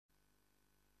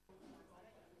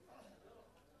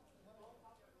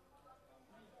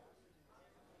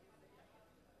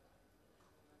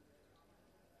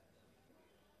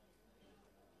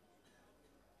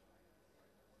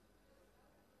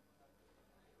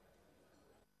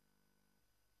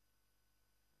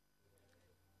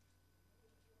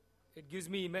It gives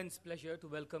me immense pleasure to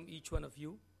welcome each one of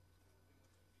you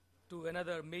to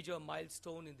another major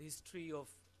milestone in the history of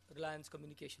Reliance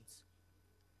Communications.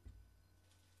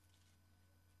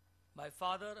 My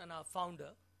father and our founder,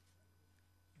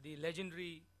 the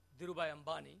legendary Dhirubhai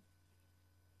Ambani,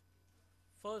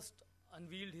 first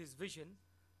unveiled his vision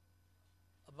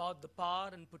about the power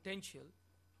and potential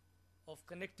of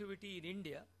connectivity in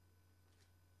India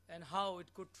and how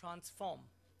it could transform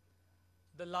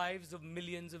the lives of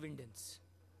millions of Indians.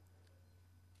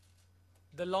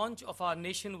 The launch of our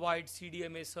nationwide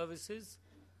CDMA services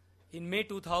in May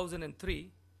 2003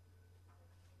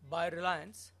 by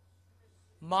Reliance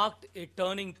marked a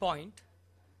turning point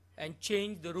and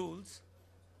changed the rules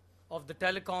of the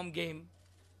telecom game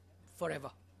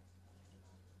forever.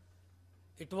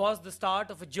 It was the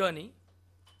start of a journey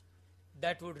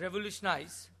that would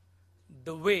revolutionize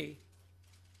the way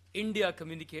India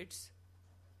communicates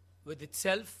with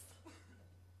itself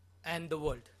and the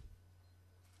world.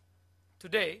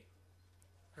 Today,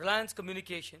 Reliance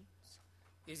Communications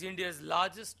is India's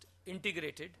largest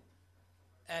integrated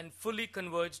and fully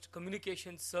converged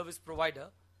communications service provider,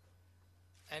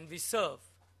 and we serve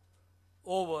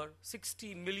over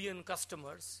 60 million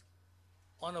customers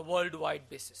on a worldwide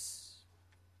basis.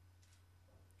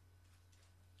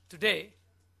 Today,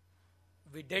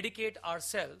 we dedicate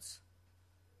ourselves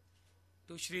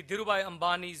to Shri Dhirubhai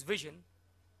Ambani's vision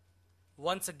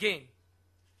once again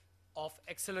of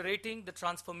accelerating the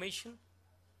transformation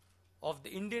of the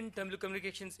Indian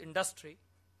telecommunications industry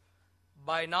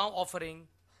by now offering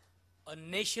a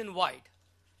nationwide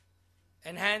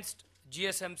enhanced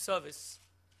GSM service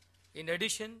in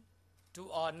addition to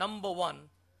our #1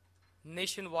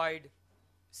 nationwide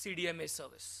CDMA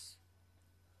service.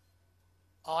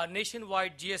 Our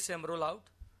nationwide GSM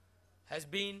rollout has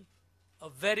been a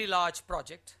very large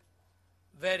project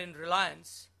wherein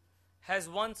Reliance has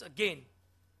once again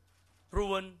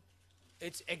proven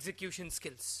its execution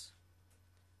skills.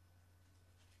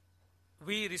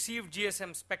 We received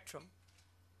GSM spectrum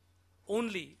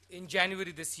only in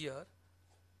January this year,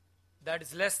 that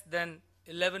is less than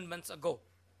 11 months ago.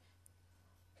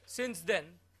 Since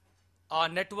then, our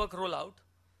network rollout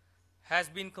has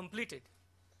been completed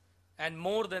and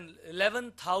more than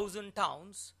 11,000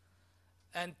 towns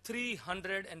and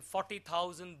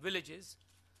 340,000 villages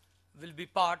will be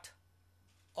part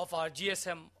of our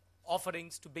GSM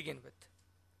offerings to begin with.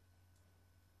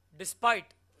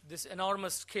 Despite this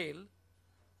enormous scale,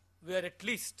 we are at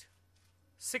least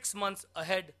 6 months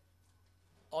ahead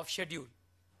of schedule.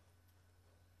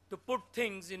 To put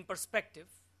things in perspective,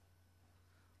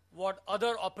 what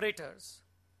other operators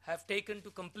have taken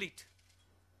to complete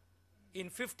in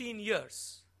 15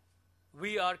 years,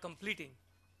 we are completing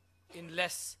in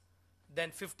less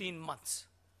than 15 months.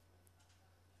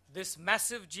 This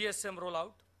massive GSM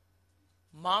rollout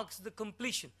marks the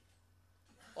completion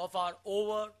of our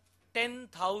over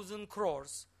 10,000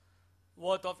 crores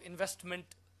worth of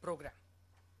investment program.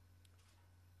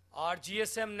 Our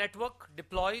GSM network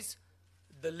deploys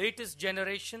the latest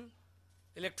generation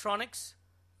electronics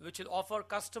which will offer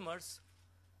customers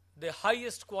the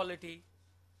highest quality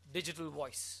digital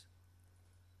voice.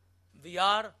 We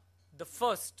are the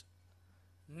first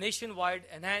nationwide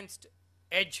enhanced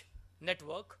edge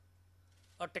network,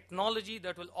 a technology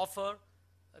that will offer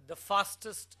the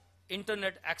fastest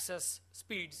internet access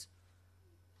speeds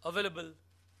available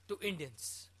to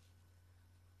Indians.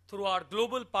 Through our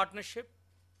global partnership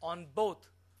on both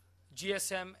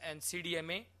GSM and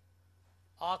CDMA,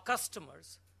 our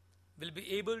customers will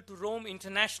be able to roam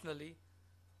internationally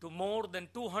to more than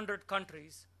 200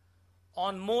 countries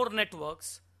on more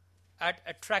networks at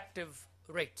attractive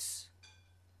rates.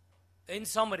 In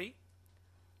summary,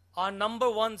 our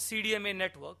 #1 CDMA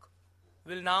network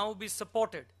will now be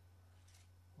supported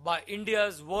by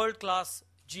India's world-class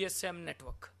GSM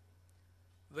network.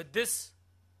 With this,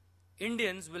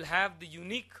 Indians will have the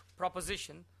unique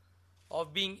proposition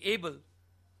of being able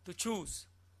to choose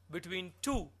between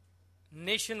 2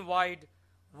 nationwide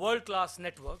world-class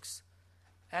networks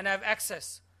and have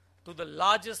access to the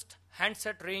largest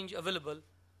handset range available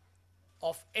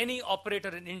of any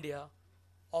operator in India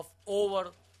of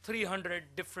over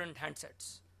 300 different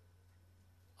handsets.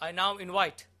 I now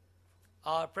invite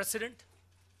our President,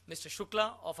 Mr.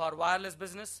 Shukla of our wireless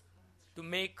business, to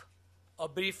make a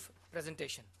brief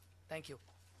presentation. Thank you.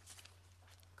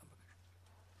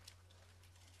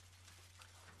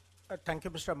 Thank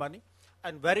you, Mr. Ambani,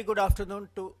 and very good afternoon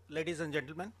to ladies and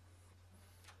gentlemen.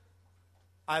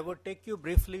 I would take you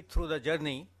briefly through the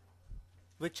journey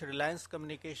which Reliance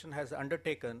Communication has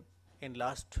undertaken in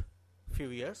last few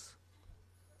years.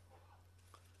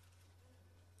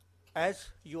 As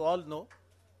you all know,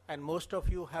 and most of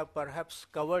you have perhaps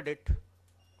covered it.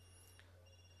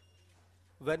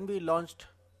 When we launched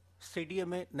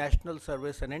CDMA National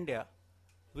Service in India,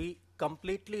 we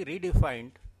completely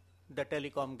redefined the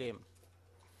telecom game.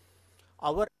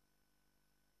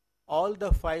 All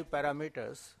the 5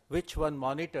 parameters which one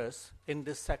monitors in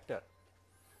this sector,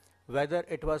 whether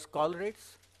it was call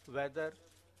rates, whether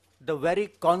the very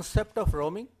concept of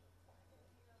roaming,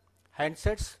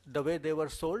 handsets, the way they were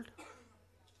sold,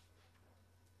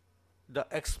 the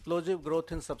explosive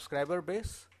growth in subscriber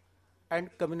base, and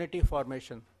community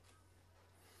formation.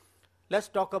 Let's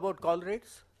talk about call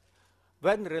rates.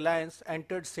 When Reliance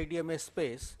entered CDMA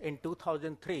space in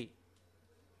 2003,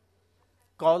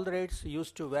 call rates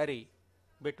used to vary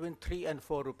between 3 and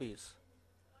 4 rupees.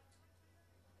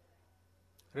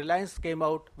 Reliance came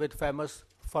out with famous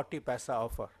 40 paisa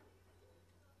offer.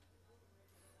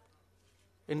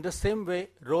 In the same way,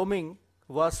 roaming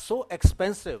was so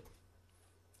expensive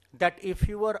that if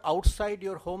you were outside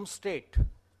your home state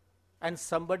and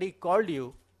somebody called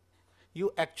you,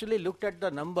 you actually looked at the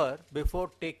number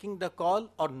before taking the call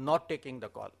or not taking the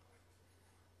call.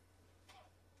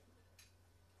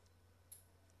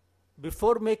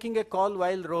 Before making a call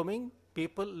while roaming,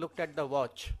 people looked at the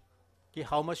watch.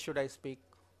 How much should I speak?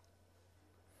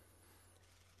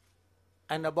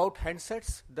 And about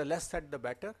handsets, the less said the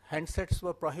better. Handsets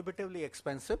were prohibitively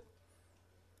expensive.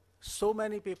 So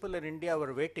many people in India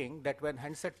were waiting that when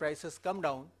handset prices come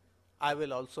down, I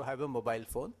will also have a mobile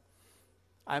phone.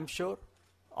 I'm sure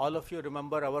all of you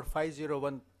remember our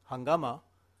 501 Hangama,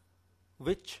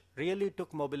 which really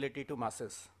took mobility to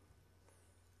masses.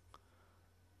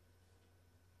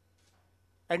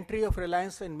 Entry of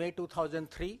Reliance in May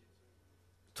 2003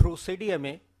 through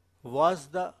CDMA was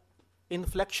the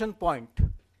inflection point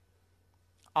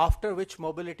after which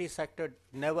mobility sector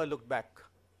never looked back.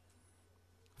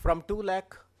 From 2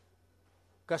 lakh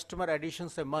customer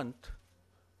additions a month,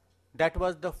 that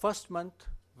was the first month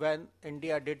when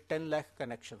India did 10 lakh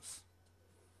connections.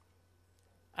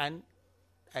 And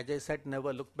as I said,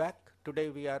 never look back. Today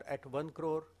we are at 1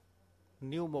 crore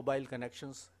new mobile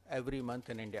connections every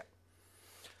month in India.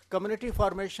 Community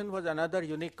formation was another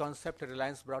unique concept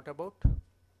Reliance brought about.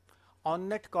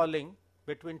 On-net calling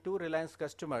between 2 Reliance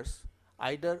customers,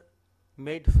 either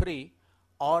made free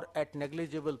or at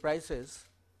negligible prices,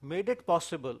 made it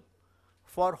possible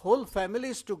for whole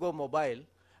families to go mobile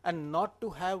and not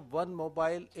to have one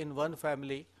mobile in one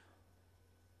family.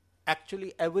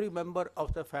 Actually, every member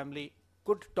of the family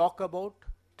could talk about,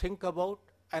 think about,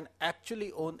 and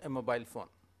actually own a mobile phone.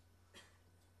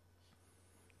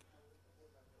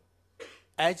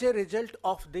 As a result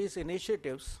of these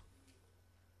initiatives,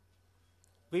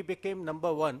 we became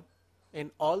number 1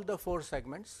 in all the 4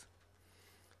 segments.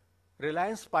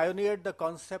 Reliance pioneered the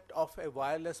concept of a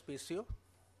wireless PCO.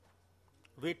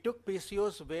 We took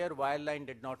PCOs where wireline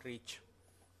did not reach.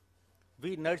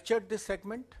 We nurtured this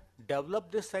segment,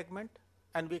 developed this segment,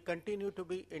 and we continue to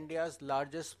be India's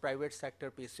largest private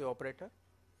sector PCO operator.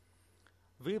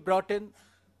 We brought in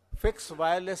fixed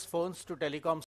wireless phones to telecom